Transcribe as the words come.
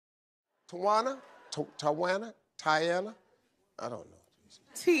Tawana? Tawana? Tiana? I don't know.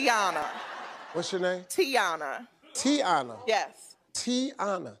 Tiana. What's your name? Tiana. Tiana. Yes.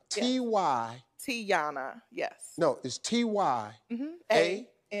 Tiana. Yes. T-Y. Tiana. Yes. No, it's T-Y.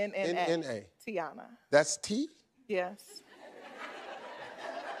 A-N-N-A. Tiana. That's T? Yes.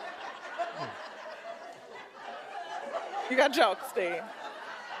 You got jokes, Steve.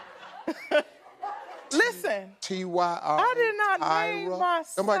 Listen. T-Y-R. I did not name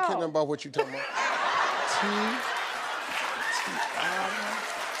myself. Nobody cares about what you're talking about.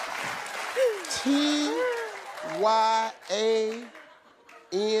 T-Y-A-N-N-A.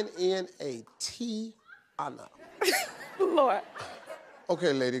 Tiana. Lord.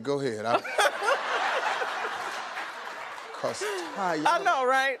 Okay, lady, go ahead. Because Tiana. I know,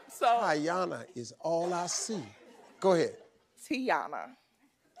 right? So. Tiana is all I see. Go ahead. Tiana.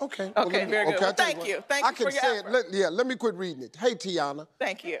 Okay. Okay, very good. Well, thank you. Thank you for your effort. Let me quit reading it. Hey, Tiana.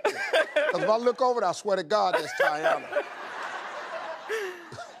 Thank you. Because if I look over it, I swear to God, that's Tiana.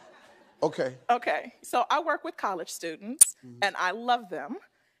 Okay. Okay. So I work with college students, and I love them.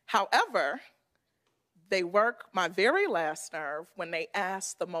 However, they work my very last nerve when they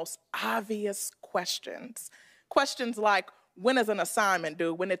ask the most obvious questions. Questions like, when is an assignment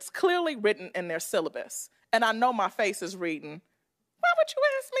due? When it's clearly written in their syllabus. And I know my face is reading, why would you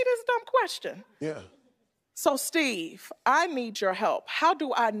ask me this dumb question? Yeah. So, Steve, I need your help. How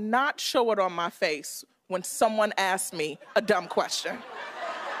do I not show it on my face when someone asks me a dumb question?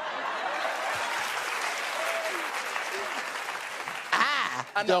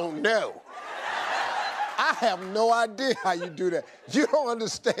 I don't know. I have no idea how you do that. You don't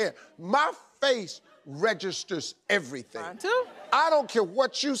understand. My face registers everything. Mine too. I don't care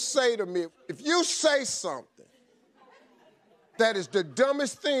what you say to me. If you say something that is the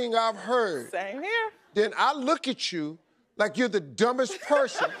dumbest thing I've heard, same here, then I look at you like you're the dumbest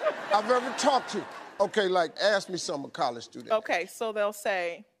person I've ever talked to. Okay, like, ask me something, a college student. Okay, so they'll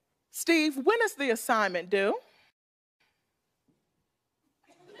say, Steve, when is the assignment due?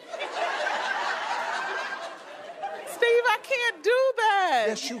 Steve, I can't do that.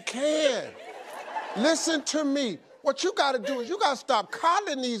 Yes, you can. Listen to me. What you gotta do is you gotta stop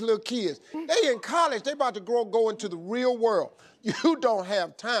coddling these little kids. They in college, they about to go into the real world. You don't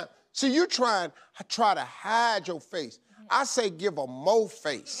have time. See, you try to hide your face. I say give a mo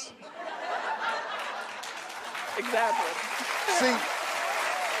face. Exactly. See,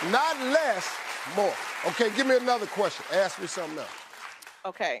 not less, more. Okay, give me another question. Ask me something else.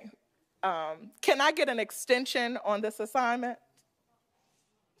 Okay. Can I get an extension on this assignment?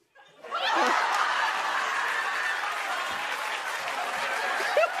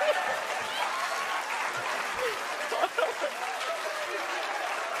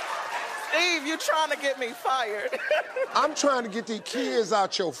 Steve, you trying to get me fired. I'm trying to get these kids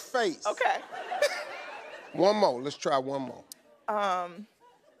out your face. Okay. One more. Let's try one more.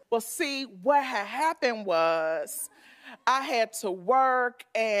 Well, see, what had happened was I had to work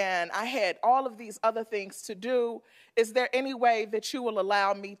and I had all of these other things to do. Is there any way that you will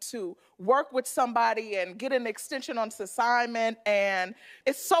allow me to work with somebody and get an extension on this assignment? And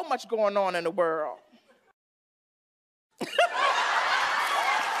it's so much going on in the world.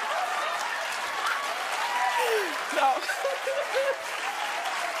 No.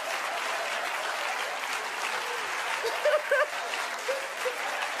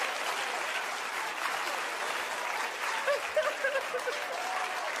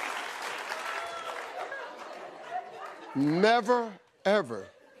 Never, ever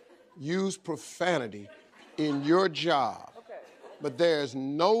use profanity in your job. Okay. But there's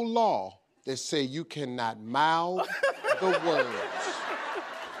no law that say you cannot mouth the words.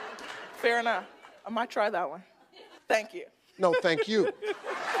 Fair enough. I might try that one. Thank you. No, thank you.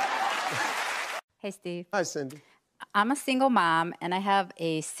 Hey, Steve. Hi, Cindy. I'm a single mom, and I have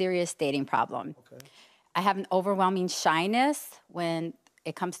a serious dating problem. Okay. I have an overwhelming shyness when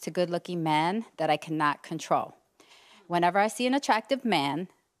it comes to good-looking men that I cannot control. Whenever I see an attractive man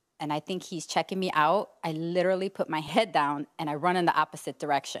and I think he's checking me out, I literally put my head down and I run in the opposite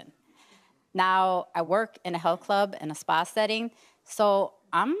direction. Now, I work in a health club in a spa setting, so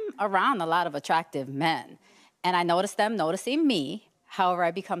I'm around a lot of attractive men. And I notice them noticing me. However,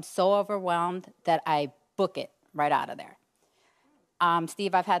 I become so overwhelmed that I book it right out of there.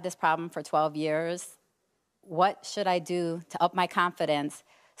 Steve, I've had this problem for 12 years. What should I do to up my confidence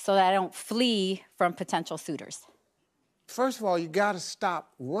so that I don't flee from potential suitors? First of all, you gotta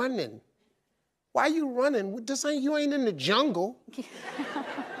stop running. Why you running? You ain't in the jungle.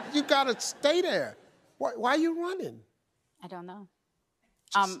 You gotta stay there. Why you running? I don't know.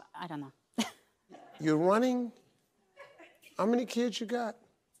 I don't know. You're running? How many kids you got?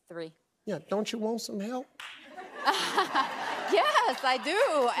 3. Yeah, don't you want some help? Yes, I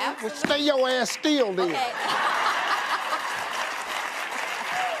do. Absolutely. Well, stay your ass still then. Okay.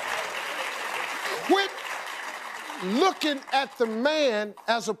 Quit looking at the man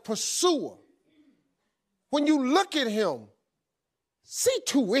as a pursuer. When you look at him, see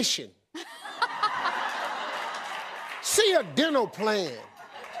tuition. See a dental plan,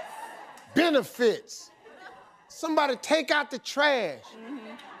 benefits. Somebody take out the trash.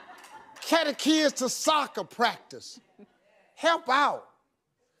 Carry the kids to soccer practice. Help out.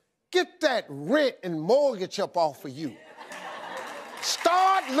 Get that rent and mortgage up off of you.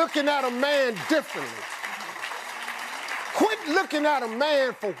 Start looking at a man differently. Quit looking at a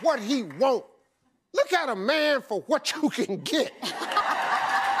man for what he wants. Look at a man for what you can get.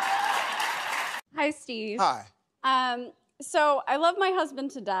 Hi, Steve. Hi. So I love my husband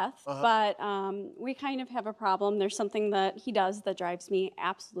to death, but we kind of have a problem. There's something that he does that drives me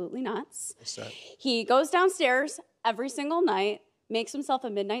absolutely nuts. What's that? He goes downstairs every single night, makes himself a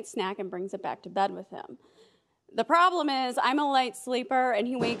midnight snack, and brings it back to bed with him. The problem is I'm a light sleeper, and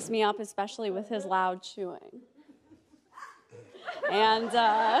he wakes me up, especially with his loud chewing. And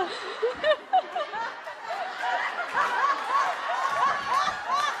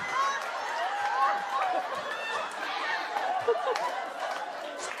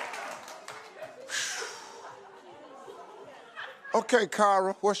Okay,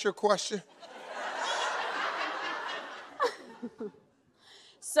 Cara, what's your question?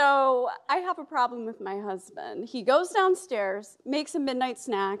 So I have a problem with my husband. He goes downstairs, makes a midnight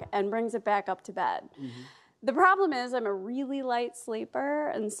snack, and brings it back up to bed. The problem is I'm a really light sleeper,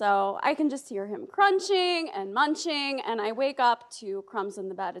 and so I can just hear him crunching and munching, and I wake up to crumbs in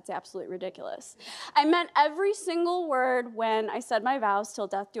the bed. It's absolutely ridiculous. I meant every single word when I said my vows, till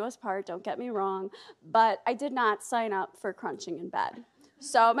death do us part, don't get me wrong, but I did not sign up for crunching in bed.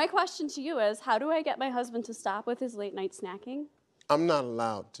 So my question to you is, how do I get my husband to stop with his late night snacking? I'm not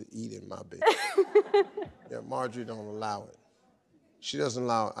allowed to eat in my bed. Yeah, Marjorie don't allow it. She doesn't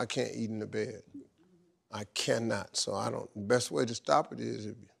allow it. I can't eat in the bed. I cannot, so I don't. The best way to stop it is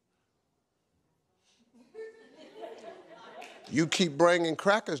if you keep bringing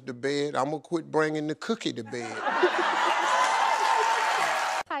crackers to bed, I'm gonna quit bringing the cookie to bed.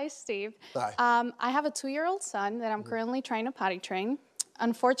 Hi, Steve. Hi. I have a 2-year-old son that I'm currently trying to potty train.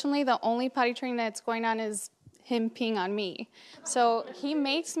 Unfortunately, the only potty training that's going on is him peeing on me. So he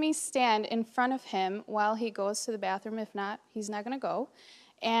makes me stand in front of him while he goes to the bathroom. If not, he's not gonna go.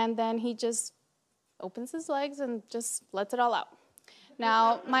 And then he just opens his legs and just lets it all out.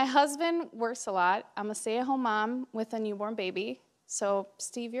 Now, my husband works a lot. I'm a stay-at-home mom with a newborn baby. So,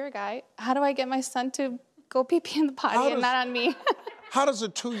 Steve, you're a guy. How do I get my son to go pee-pee in the potty and not on me? How does a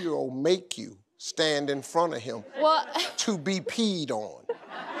 2-year-old make you stand in front of him to be peed on?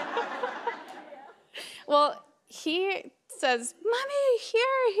 Well, he says, Mommy,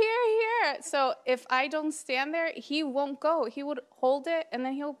 here. So if I don't stand there, he won't go. He would hold it, and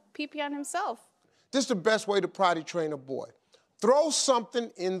then he'll pee-pee on himself. This is the best way to potty train a boy. Throw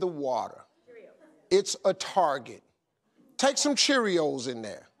something in the water. It's a target. Take some Cheerios in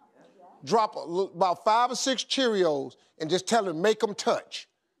there. Drop about 5 or 6 Cheerios and just tell him, make them touch.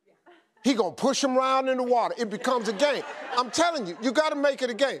 He gonna push them around in the water. It becomes a game. I'm telling you, you gotta make it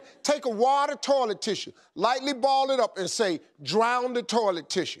a game. Take a water toilet tissue, lightly ball it up and say, drown the toilet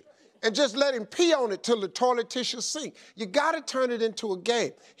tissue. And just let him pee on it till the toilet tissue sinks. You gotta turn it into a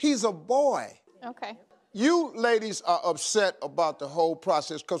game. He's a boy. Okay. You ladies are upset about the whole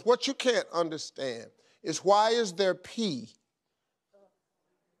process because what you can't understand is why is there pee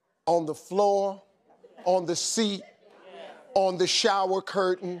on the floor, on the seat, on the shower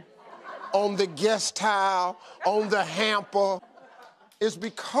curtain, on the guest towel, on the hamper? It's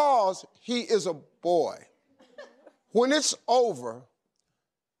because he is a boy. When it's over,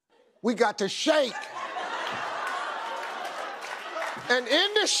 we got to shake. And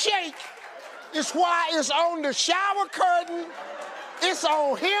in the shake, it's why it's on the shower curtain, it's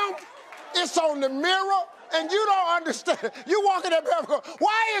on him, it's on the mirror, and you don't understand. You walk in that bathroom,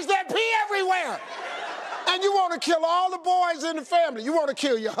 why is there pee everywhere? And you want to kill all the boys in the family. You want to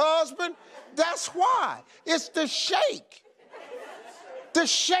kill your husband. That's why. It's the shake. The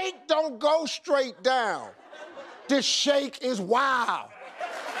shake don't go straight down. The shake is wild.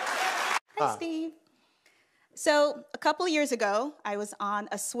 Hi, Steve. So a couple of years ago, I was on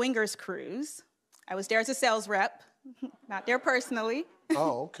a swingers cruise. I was there as a sales rep, not there personally.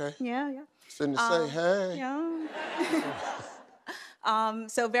 Oh, okay. Yeah. Sitting to say, hey. Yeah.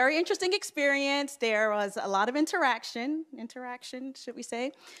 So very interesting experience. There was a lot of interaction, should we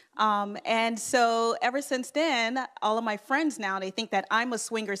say. And so ever since then, all of my friends now, they think that I'm a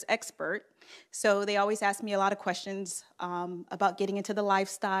swingers expert. So they always ask me a lot of questions about getting into the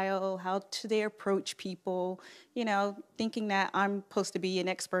lifestyle, how should they approach people, you know, thinking that I'm supposed to be an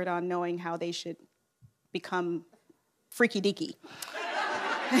expert on knowing how they should become freaky deaky.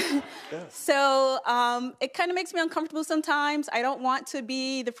 So it kind of makes me uncomfortable sometimes. I don't want to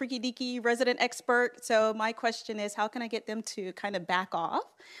be the freaky deaky resident expert. So my question is, how can I get them to kind of back off?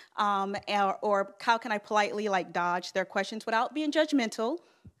 Or how can I politely like dodge their questions without being judgmental?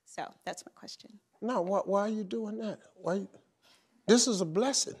 So that's my question. No, why are you doing that? This is a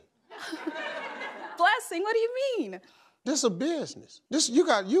blessing. Blessing? What do you mean? This is a business. You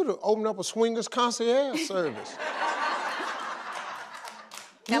to open up a swingers concierge service.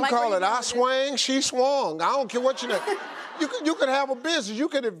 You can call it I swang, she swung. I don't care what you name. You could have a business. You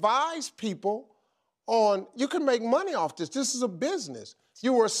could advise people on, you can make money off this. This is a business.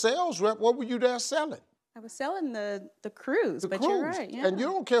 You were a sales rep. What were you there selling? I was selling the cruise, but you're right. Yeah. And you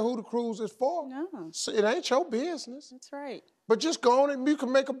don't care who the cruise is for. No. So it ain't your business. That's right. But just go on and you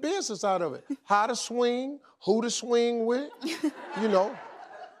can make a business out of it. How to swing, who to swing with, you know.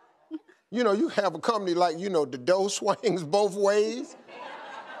 You have a company like, the door swings both ways.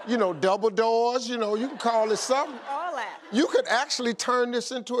 Double doors, you can call it something. All that. You could actually turn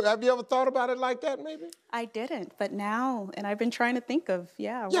this into have you ever thought about it like that, maybe? I didn't, but now, and I've been trying to think of,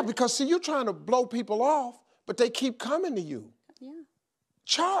 Yeah, because, see, you're trying to blow people off, but they keep coming to you. Yeah.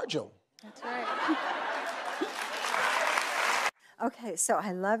 Charge them. That's right. Okay, so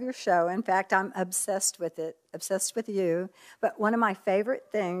I love your show. In fact, I'm obsessed with it, obsessed with you. But one of my favorite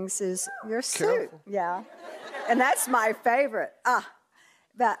things is your suit. Careful. Yeah, and that's my favorite.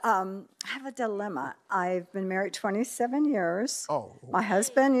 But I have a dilemma. I've been married 27 years. Oh. My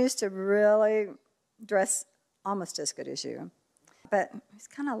husband used to really dress almost as good as you, but he's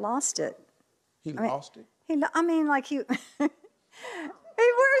kind of lost it. Lost it? He wears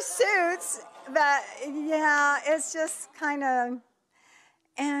suits, but yeah, it's just kind of,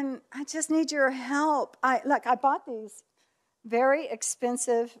 and I just need your help. I bought these very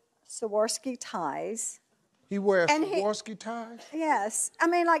expensive Swarovski ties. He wears Swarovski ties? Yes. I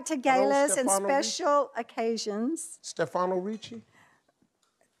mean, like to galas and special occasions. Stefano Ricci?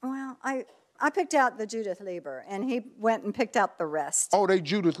 Well, I picked out the Judith Lieber, and he went and picked out the rest. Oh, they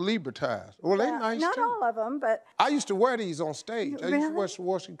Judith Lieber ties. Well, they nice, not too. Not all of them, but... I used to wear these on stage. Really? I used to wear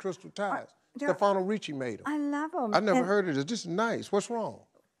Swarovski crystal ties. Stefano Ricci made them. I love them. I never heard of this. This is nice. What's wrong?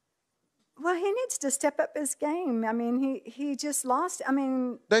 Well, he needs to step up his game. I mean, he just lost. I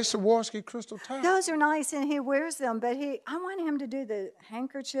mean... They Swarovski crystal ties. Those are nice, and he wears them, but I want him to do the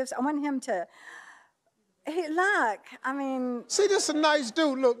handkerchiefs. I want him to... Look, I mean... See, this is a nice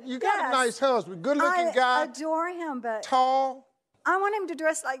dude. Look, you got a nice husband. Good-looking guy. I adore him, but... Tall. I want him to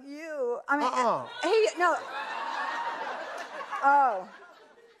dress like you. I mean... No. Oh.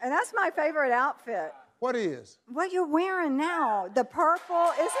 And that's my favorite outfit. What is? What you're wearing now. The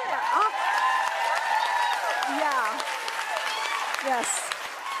purple, isn't it? Oh. Yeah. Yes.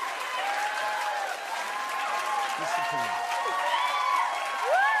 Listen to me.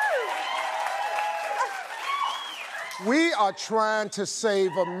 We are trying to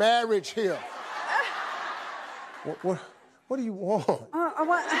save a marriage here. What do you want? What?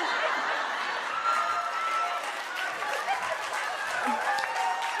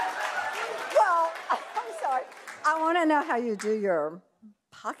 Well, I'm sorry. I want to know how you do your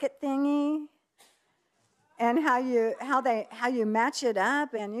pocket thingy and how you match it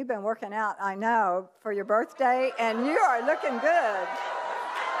up. And you've been working out, I know, for your birthday, and you are looking good.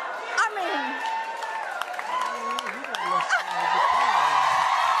 I mean...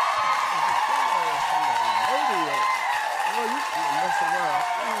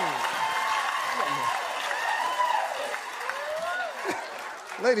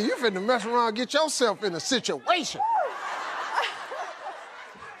 Lady, you finna mess around and get yourself in a situation.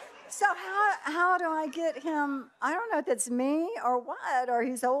 So how do I get him? I don't know if it's me or what, or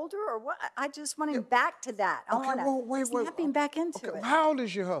he's older or what. I just want him back to that. I want to snap him back into it. How old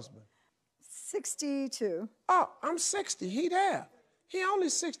is your husband? 62. Oh, I'm 60. He there. He only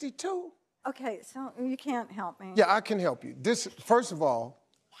 62. Okay, so you can't help me. Yeah, I can help you. First of all,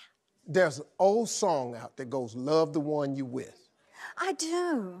 there's an old song out that goes, "Love the one you with." I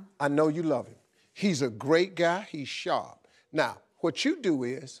do. I know you love him. He's a great guy. He's sharp. Now, what you do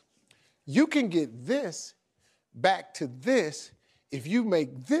is, you can get this back to this if you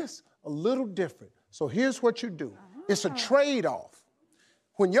make this a little different. So here's what you do. It's a trade-off.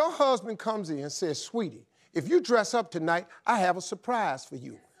 When your husband comes in and says, "Sweetie, if you dress up tonight, I have a surprise for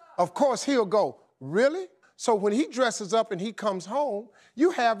you. Of course, he'll go, really? So when he dresses up and he comes home,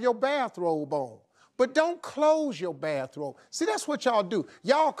 you have your bathrobe on. But don't close your bathrobe. See, that's what y'all do.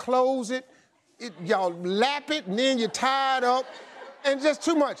 Y'all close it, y'all lap it, and then you tie it up, and just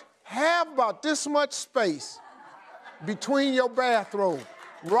too much. Have about this much space between your bathrobe,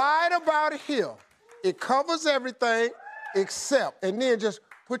 right about here. It covers everything except, and then just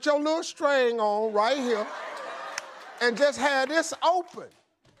put your little string on right here, and just have this open.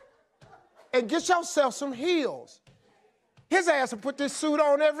 And get yourself some heels. His ass will put this suit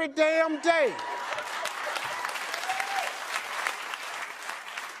on every damn day.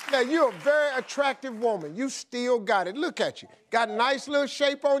 Now, you're a very attractive woman. You still got it. Look at you. Got a nice little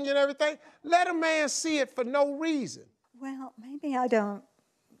shape on you and everything. Let a man see it for no reason. Well, maybe I don't,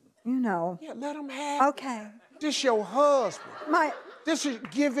 you know. Yeah, let him have it. Okay. This your husband. This is,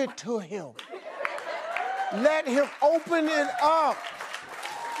 give it to him. Let him open it up.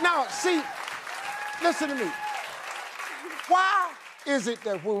 Now, see, listen to me. Why is it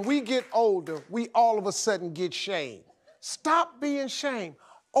that when we get older, we all of a sudden get shamed? Stop being shamed.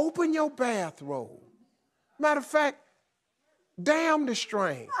 Open your bathrobe. Matter of fact, damn the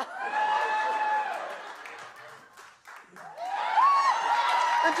string.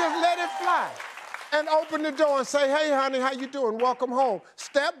 And just let it fly. And open the door and say, hey, honey, how you doing? Welcome home.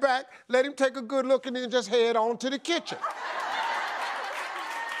 Step back, let him take a good look, and then just head on to the kitchen.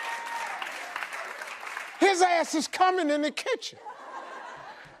 His ass is coming in the kitchen.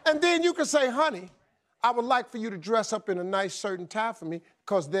 And then you can say, honey, I would like for you to dress up in a nice shirt and tie for me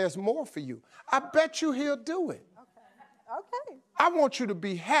because there's more for you. I bet you he'll do it. Okay. I want you to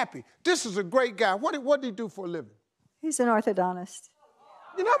be happy. This is a great guy. What did he do for a living? He's an orthodontist.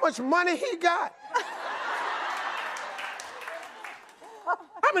 You know how much money he got?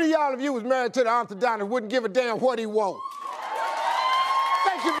 How many of y'all of you was married to the orthodontist and wouldn't give a damn what he wants?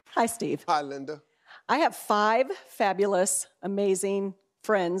 Thank you. Hi, Steve. Hi, Linda. I have 5 fabulous, amazing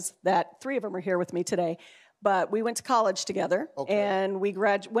friends that 3 of them are here with me today. But we went to college together, and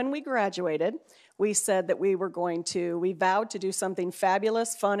when we graduated, we said that we vowed to do something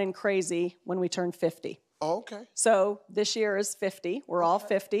fabulous, fun, and crazy when we turned 50. Oh, okay. So this year is 50. We're all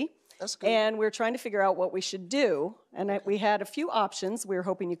 50. That's good. And we're trying to figure out what we should do. And we had a few options. We were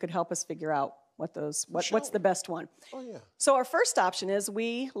hoping you could help us figure out what's the best one. Oh, yeah. So our first option is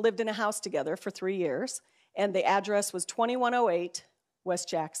we lived in a house together for 3 years, and the address was 2108 West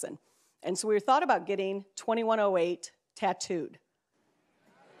Jackson. And so we thought about getting 2108 tattooed,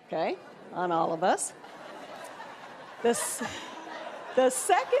 okay, on all of us. The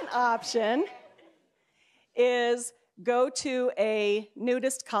second option is go to a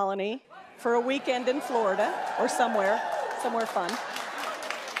nudist colony for a weekend in Florida or somewhere fun.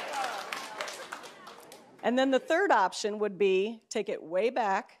 And then the third option would be take it way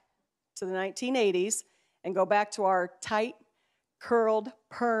back to the 1980s and go back to our tight, curled,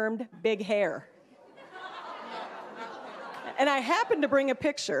 permed, big hair. And I happened to bring a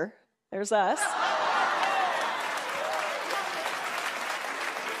picture. There's us.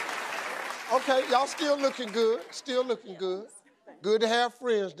 Okay, y'all still looking good. Still looking good. Good to have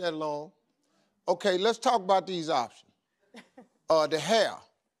friends that long. Okay, let's talk about these options. The hair.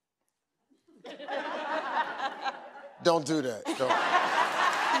 Don't do that. Don't.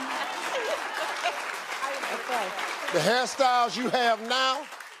 The hairstyles you have now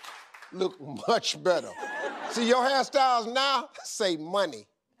look much better. See, your hairstyles now say money.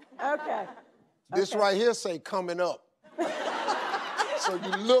 Okay. This right here say coming up. So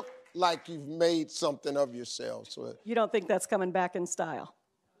you look like you've made something of yourself. So You don't think that's coming back in style?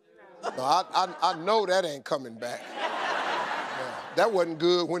 no, I know that ain't coming back. Yeah, that wasn't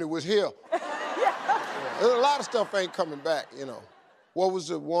good when it was here. A lot of stuff ain't coming back, you know. What was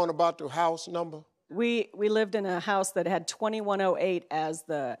the one about the house number? We lived in a house that had 2108 as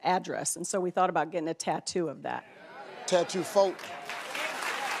the address, and so we thought about getting a tattoo of that. Tattoo folk.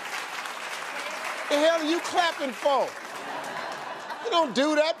 The hell are you clapping for? You don't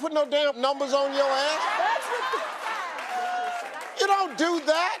do that. Put no damn numbers on your ass. You don't do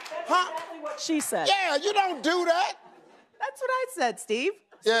that, huh? What she said. Yeah, you don't do that. That's what I said, Steve.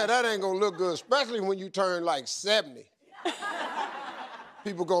 Yeah, that ain't gonna look good, especially when you turn like 70.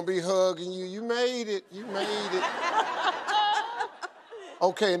 People gonna be hugging you. You made it. You made it.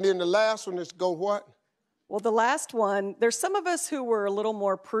 Okay, and then the last one is go what? Well, the last one, there's some of us who were a little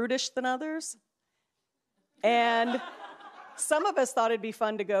more prudish than others. And some of us thought it'd be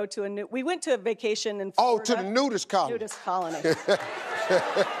fun to go to we went to a vacation in Florida. Oh, to the nudist colony. Nudist colony.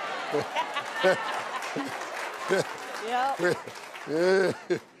 Yep.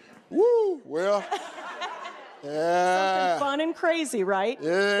 Woo, well, Yeah. Something fun and crazy, right?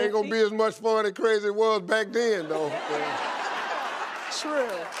 Yeah, ain't gonna be as much fun and crazy as it was back then, though. True.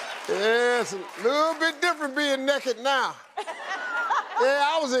 Yeah, it's a little bit different being naked now. Yeah,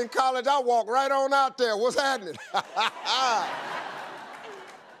 I was in college, I walked right on out there. What's happening?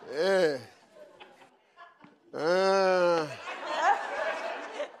 Yeah.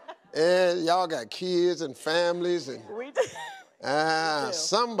 And y'all got kids and families and We do.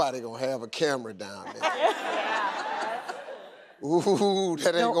 somebody gonna have a camera down there. Ooh,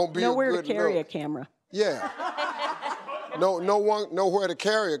 that ain't gonna be nowhere a good to carry look. a camera. Yeah. Nowhere to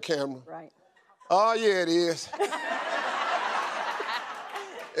carry a camera. Right. Oh yeah, it is.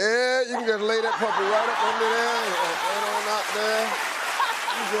 Yeah, you can just lay that puppy right up under there and on out there.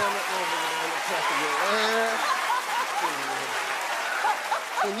 You going up over there on the top of your head.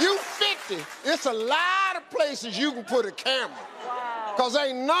 When you 50, it's a lot of places you can put a camera. Wow. Cause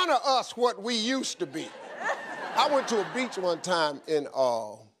ain't none of us what we used to be. I went to a beach one time in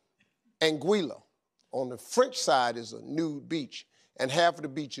Anguilla. On the French side is a nude beach, and half of the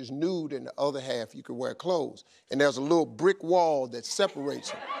beach is nude, and the other half you can wear clothes. And there's a little brick wall that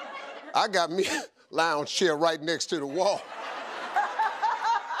separates them. I got me a lounge chair right next to the wall.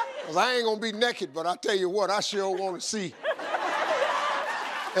 Cause I ain't gonna be naked, but I tell you what, I sure wanna see.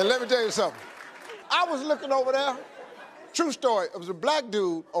 And let me tell you something. I was looking over there, true story, it was a black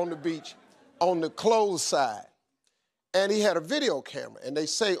dude on the beach on the clothes side. And he had a video camera, and they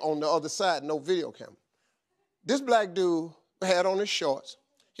say on the other side, no video camera. This black dude had on his shorts.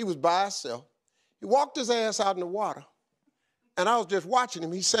 He was by himself. He walked his ass out in the water, and I was just watching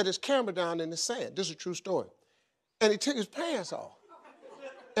him. He set his camera down in the sand. This is a true story. And he took his pants off.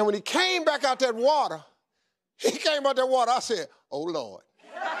 And when he came back out that water, I said, oh, Lord.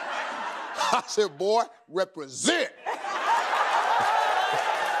 I said, boy, represent.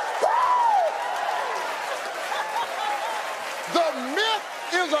 The myth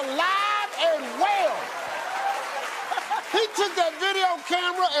is alive and well. He took that video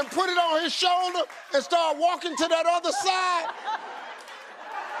camera and put it on his shoulder and started walking to that other side.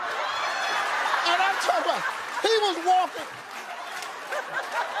 And I'm talking about, he was walking.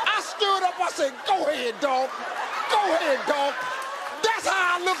 I stood up, I said, go ahead, dog. Go ahead, dog. That's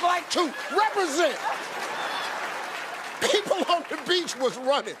how I look like too. Represent. People on the beach was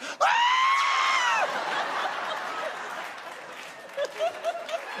running.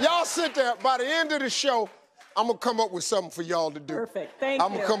 Y'all sit there. By the end of the show, I'm gonna come up with something for y'all to do. Perfect. Thank you.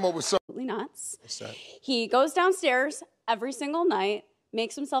 I'm gonna come up with something. Absolutely nuts. What's that? He goes downstairs every single night,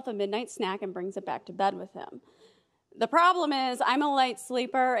 makes himself a midnight snack, and brings it back to bed with him. The problem is, I'm a light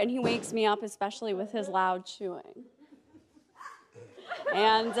sleeper, and he wakes me up, especially with his loud chewing.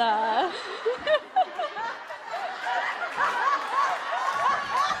 And,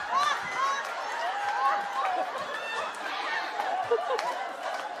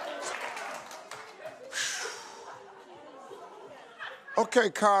 Okay,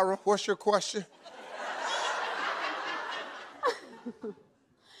 Cara, what's your question?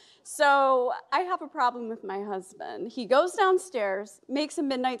 So I have a problem with my husband. He goes downstairs, makes a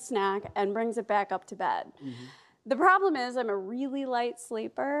midnight snack, and brings it back up to bed. Mm-hmm. The problem is I'm a really light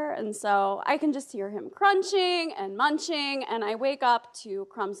sleeper, and so I can just hear him crunching and munching, and I wake up to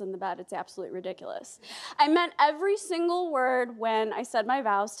crumbs in the bed. It's absolutely ridiculous. I meant every single word when I said my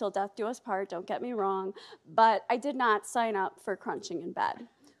vows, till death do us part, don't get me wrong, but I did not sign up for crunching in bed.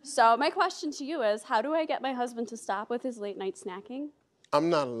 So my question to you is, how do I get my husband to stop with his late night snacking? I'm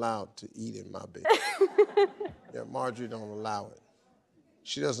not allowed to eat in my bed. Yeah, Marjorie don't allow it.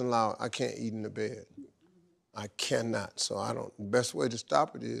 She doesn't allow it. I can't eat in the bed. I cannot, so I don't. The best way to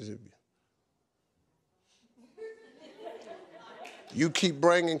stop it is if you keep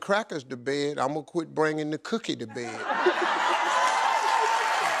bringing crackers to bed, I'm gonna quit bringing the cookie to bed.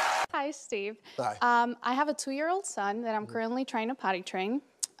 Hi, Steve. Hi. I have a 2-year-old son that I'm currently trying to potty train.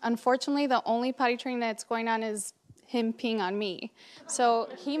 Unfortunately, the only potty training that's going on is him peeing on me. So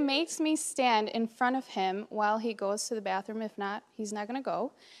he makes me stand in front of him while he goes to the bathroom. If not, he's not gonna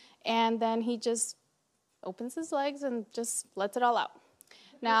go. And then he just opens his legs and just lets it all out.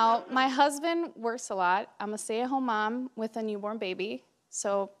 Now, my husband works a lot. I'm a stay-at-home mom with a newborn baby.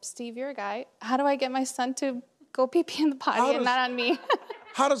 So, Steve, you're a guy. How do I get my son to go pee-pee in the potty and not on me?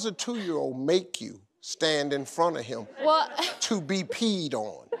 How does a 2-year-old make you stand in front of him to be peed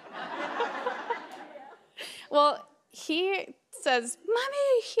on? Well, he says,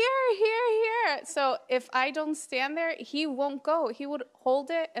 Mommy, here. So if I don't stand there, he won't go. He would hold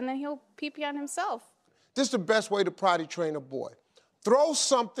it, and then he'll pee-pee on himself. This is the best way to potty train a boy. Throw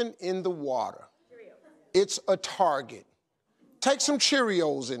something in the water. It's a target. Take some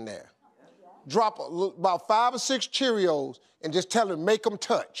Cheerios in there. drop about 5 or 6 Cheerios and just tell him, make them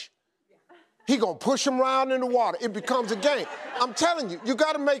touch. He gonna push them around in the water. It becomes a game. I'm telling you, you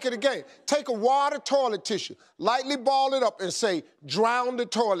gotta make it a game. Take a water toilet tissue, lightly ball it up and say, drown the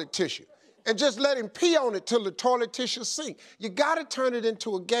toilet tissue. And just let him pee on it till the toilet tissue sink. You gotta turn it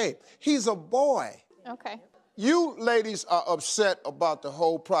into a game. He's a boy. Okay. You ladies are upset about the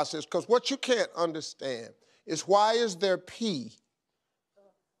whole process because what you can't understand is why is there pee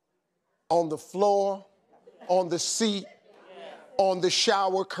on the floor, on the seat, on the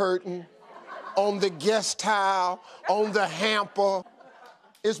shower curtain, on the guest towel, on the hamper?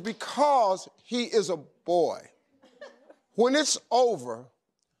 It's because he is a boy. When it's over,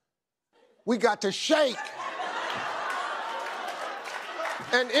 we got to shake.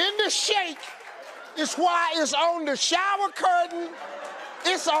 And in the shake, it's why it's on the shower curtain,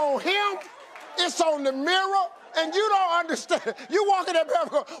 it's on him, it's on the mirror, and you don't understand. You walk in that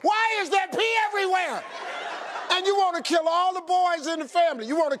bathroom, why is there pee everywhere? And you want to kill all the boys in the family.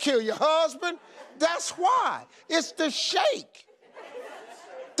 You want to kill your husband. That's why. It's the shake.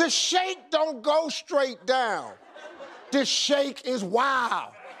 The shake don't go straight down. The shake is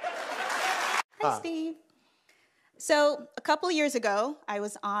wild. Hi, Steve. So a couple of years ago, I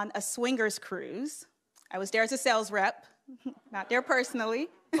was on a swingers cruise. I was there as a sales rep, not there personally.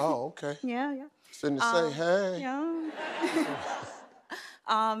 Oh, okay. Yeah. Sitting to say, hey. Yeah.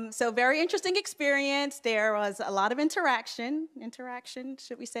 So very interesting experience. There was a lot of interaction,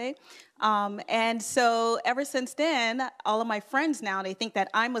 should we say. And so ever since then, all of my friends now, they think that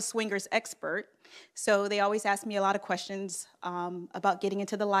I'm a swingers expert. So they always ask me a lot of questions about getting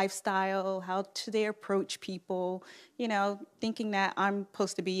into the lifestyle, how do they approach people, you know, thinking that I'm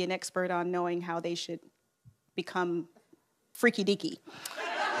supposed to be an expert on knowing how they should become freaky deaky.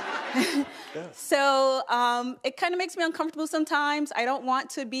 So it kind of makes me uncomfortable sometimes. I don't want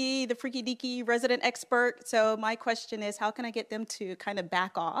to be the freaky deaky resident expert. So my question is, how can I get them to kind of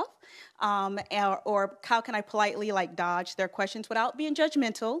back off? Or how can I politely like dodge their questions without being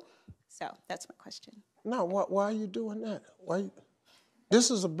judgmental? So that's my question. No, why are you doing that? This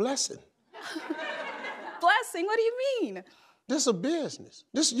is a blessing. Blessing? What do you mean? This is a business.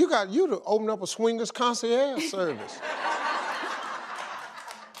 You to open up a swingers concierge service.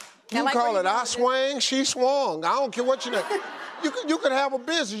 You like call it I it. swang, she swung. I don't care what you name. You could have a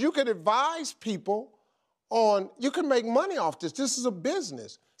business. You could advise people on, you can make money off this. This is a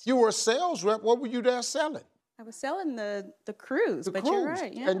business. You were a sales rep. What were you there selling? I was selling the cruise, but you're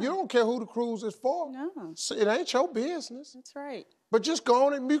right. Yeah. And you don't care who the cruise is for. No. So it ain't your business. That's right. But just go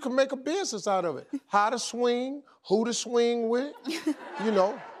on and you can make a business out of it. How to swing, who to swing with, you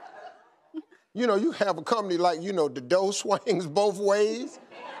know. You have a company like, the door swings both ways.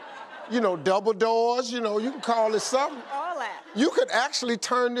 Double doors, you can call it something. All that. You could actually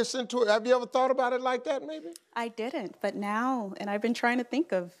turn this into, have you ever thought about it like that, maybe? I didn't, but now, and I've been trying to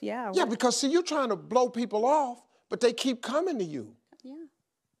think of, Yeah, because see, you're trying to blow people off, but they keep coming to you. Yeah.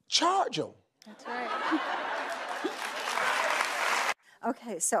 Charge them. That's right.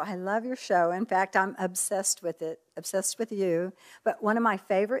 Okay, so I love your show. In fact, I'm obsessed with it, obsessed with you. But one of my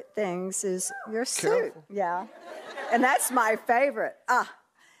favorite things is your suit. Careful. Yeah, and that's my favorite.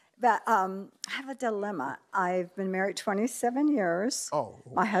 But I have a dilemma. I've been married 27 years. Oh.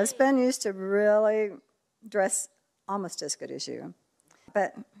 My husband used to really dress almost as good as you,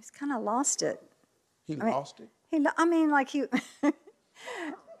 but he's kind of lost it. Lost it? He wears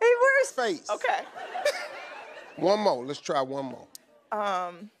Face. Okay. One more. Let's try one more.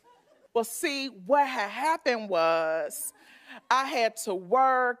 Well, see, what had happened was I had to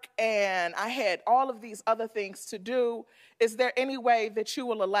work and I had all of these other things to do. Is there any way that you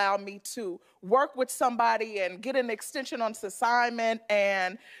will allow me to work with somebody and get an extension on this assignment?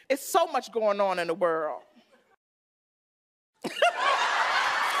 And it's so much going on in the world.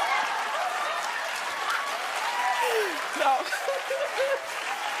 So,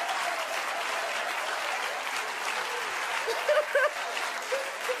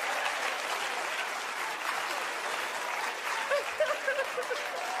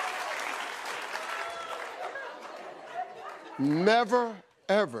 Never,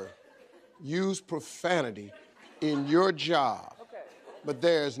 ever use profanity in your job. okay. But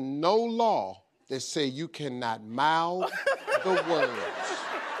there's no law that say you cannot mouth the words.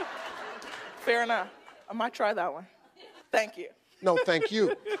 Fair enough. I might try that one. Thank you. No, thank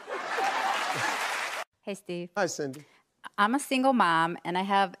you. Hey, Steve. Hi, Cindy. I'm a single mom, and I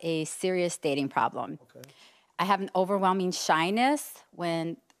have a serious dating problem. Okay. I have an overwhelming shyness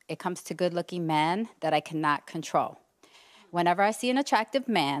when it comes to good-looking men that I cannot control. Whenever I see an attractive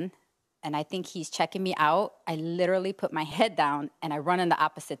man and I think he's checking me out, I literally put my head down and I run in the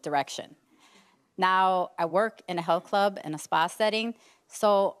opposite direction. Now I work in a health club in a spa setting,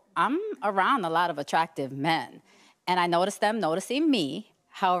 so I'm around a lot of attractive men. And I notice them noticing me.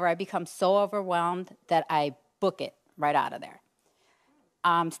 However, I become so overwhelmed that I book it right out of there.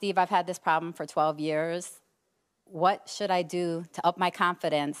 Steve, I've had this problem for 12 years. What should I do to up my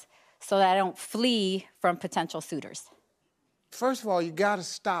confidence so that I don't flee from potential suitors? First of all, you gotta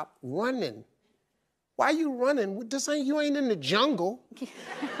stop running. Why are you running? You ain't in the jungle.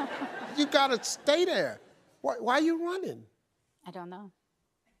 You gotta stay there. Why are you running? I don't know.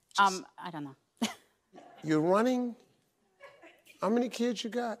 I don't know. You're running? How many kids you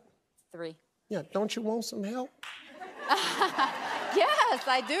got? 3. Yeah, don't you want some help? Yes,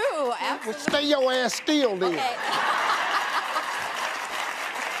 I do. Absolutely. Well, stay your ass still then. Okay.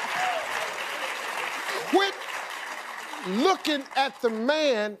 Quit looking at the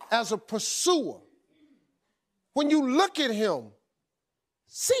man as a pursuer. When you look at him,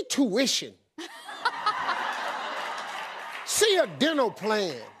 see tuition. See a dental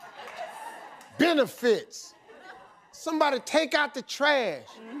plan, benefits. Somebody take out the trash.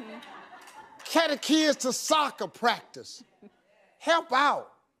 Carry the kids to soccer practice. Help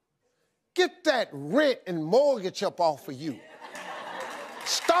out. Get that rent and mortgage up off of you.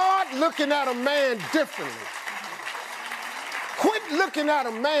 Start looking at a man differently. Quit looking at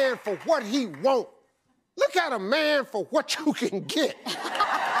a man for what he wants. Look at a man for what you can get.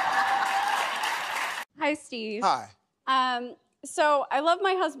 Hi, Steve. Hi. So I love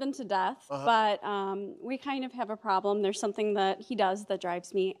my husband to death, but we kind of have a problem. There's something that he does that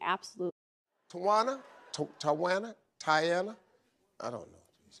drives me absolutely. Tiana? I don't know.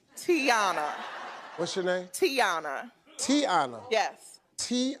 Tiana. What's your name? Tiana. Tiana. Yes.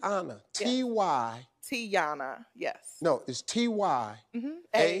 Tiana. T-Y. Tiana. Yes. No, it's T-Y.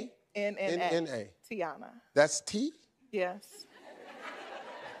 A-N-N-A. Tiana. That's T? Yes.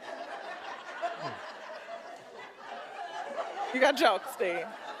 You got jokes, Steve.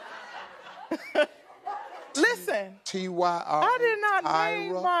 Listen. T-Y-R. I did not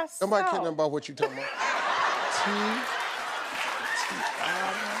name myself. Nobody cares about what you're talking about.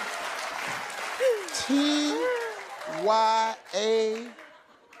 T-Y-A-N-N-A.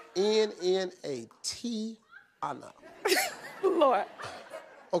 Tiana. Lord.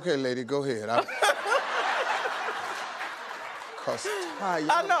 Okay, lady, go ahead. Because Tiana.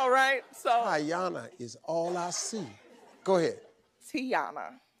 I know, right? So. Tiana is all I see. Go ahead.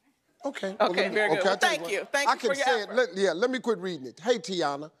 Tiana. Okay. Okay, very good. Well, thank you. Thank you for your effort. Let me quit reading it. Hey,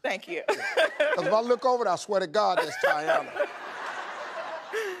 Tiana. Thank you. Because if I look over there, I swear to God, that's Tiana.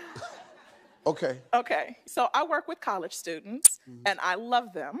 Okay. Okay. So I work with college students, and I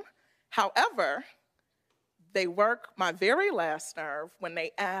love them. However, they work my very last nerve when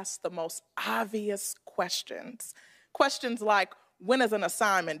they ask the most obvious questions. Questions like, when is an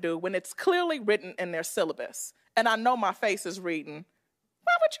assignment due? When it's clearly written in their syllabus. And I know my face is reading,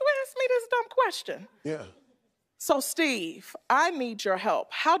 why would you ask me this dumb question? Yeah. So, Steve, I need your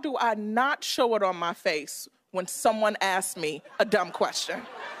help. How do I not show it on my face when someone asks me a dumb question?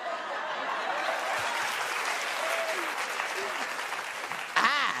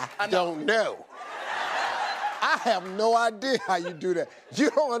 I don't know. I have no idea how you do that. You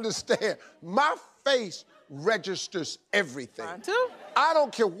don't understand. My face registers everything. Mine too. I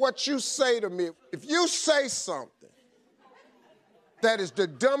don't care what you say to me. If you say something that is the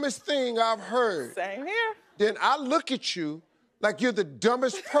dumbest thing I've heard, Same here. then I look at you like you're the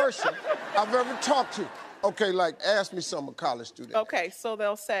dumbest person I've ever talked to. Okay, like, ask me something, a college student. Okay, so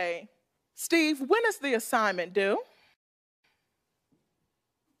they'll say, Steve, when is the assignment due?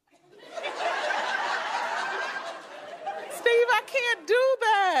 Steve, I can't do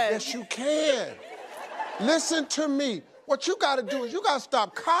that. Yes, you can. Listen to me. What you gotta do is you gotta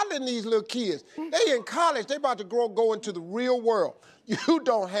stop coddling these little kids. They in college, they about to go into the real world. You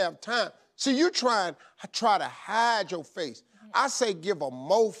don't have time. See, you try to hide your face. I say give a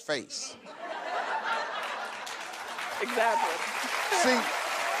mo face. Exactly. See,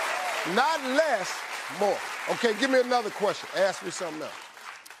 not less, more. Okay, give me another question. Ask me something else.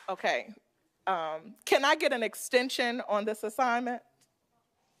 Okay. Can I get an extension on this assignment?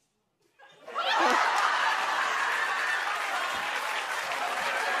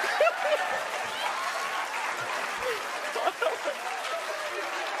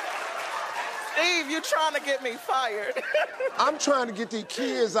 Steve, you're trying to get me fired. I'm trying to get these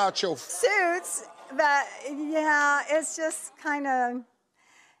kids out your... Suits that, yeah, it's just kind of,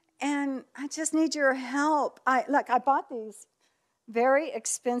 and I just need your help. Look, I bought these very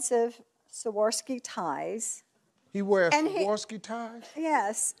expensive Swarovski ties. He wears Swarovski ties?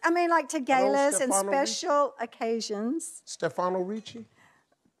 Yes. I mean, like to galas and Stefano special occasions. Stefano Ricci?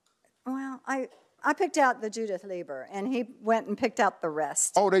 Well, I picked out the Judith Lieber, and he went and picked out the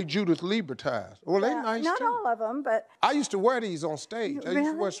rest. Oh, they Judith Lieber ties. Well, they nice Not too. all of them, but I used to wear these on stage. I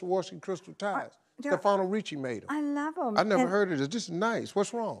used to wear Really? Swarovski crystal ties. they're- Stefano Ricci made them. I love them. I never heard of this. This is nice.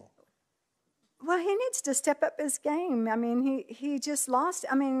 What's wrong? Well, he needs to step up his game. I mean, he just lost.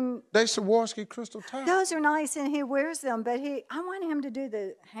 I mean, They Swarovski crystal ties. those are nice, and he wears them. But I want him to do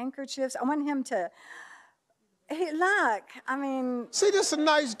the handkerchiefs. I want him to. Look, I mean. See, this is a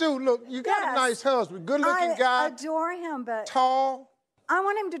nice dude. Look, you got a Yes. nice husband. Good-looking guy. I adore him, but Tall. I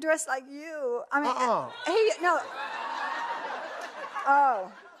want him to dress like you. I mean, Uh-uh.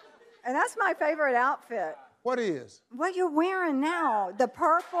 Oh, and that's my favorite outfit. What is? What you're wearing now, the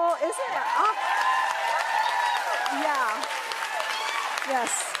purple, isn't it? Oh. Yeah.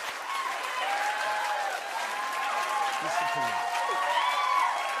 Yes. Listen to me.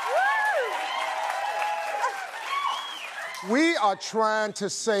 We are trying to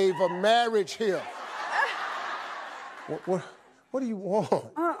save a marriage here. What do you want?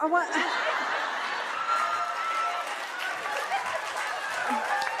 What?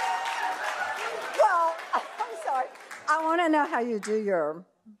 Well, I'm sorry. I want to know how you do your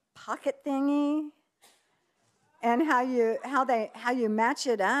pocket thingy, and how you match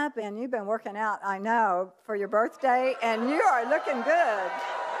it up. And you've been working out, I know, for your birthday, and you are looking good.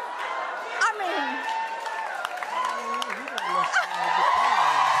 I mean.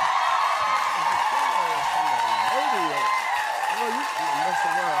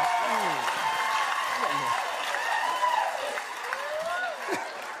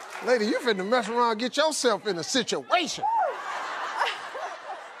 Lady, you finna mess around and get yourself in a situation.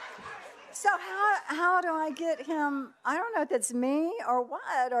 So how do I get him? I don't know if it's me or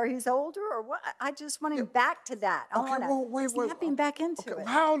what, or he's older or what. I just want him back to that. I want to snap him back into it.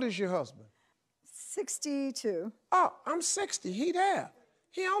 How old is your husband? 62. Oh, I'm 60. He there.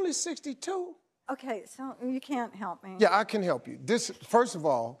 He only 62. Okay, so you can't help me. Yeah, I can help you. This, first of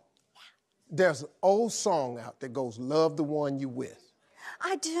all, there's an old song out that goes, "Love the one you with."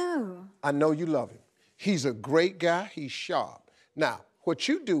 I do. I know you love him. He's a great guy. He's sharp. Now, what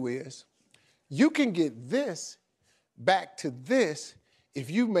you do is, you can get this back to this if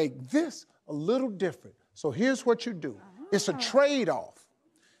you make this a little different. So here's what you do. It's a trade-off.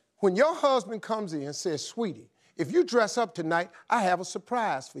 When your husband comes in and says, "Sweetie, if you dress up tonight, I have a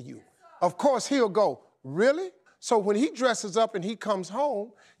surprise for you." Of course, he'll go, "Really?" So when he dresses up and he comes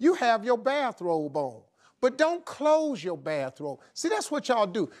home, you have your bathrobe on. But don't close your bathrobe. See, that's what y'all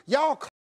do. Y'all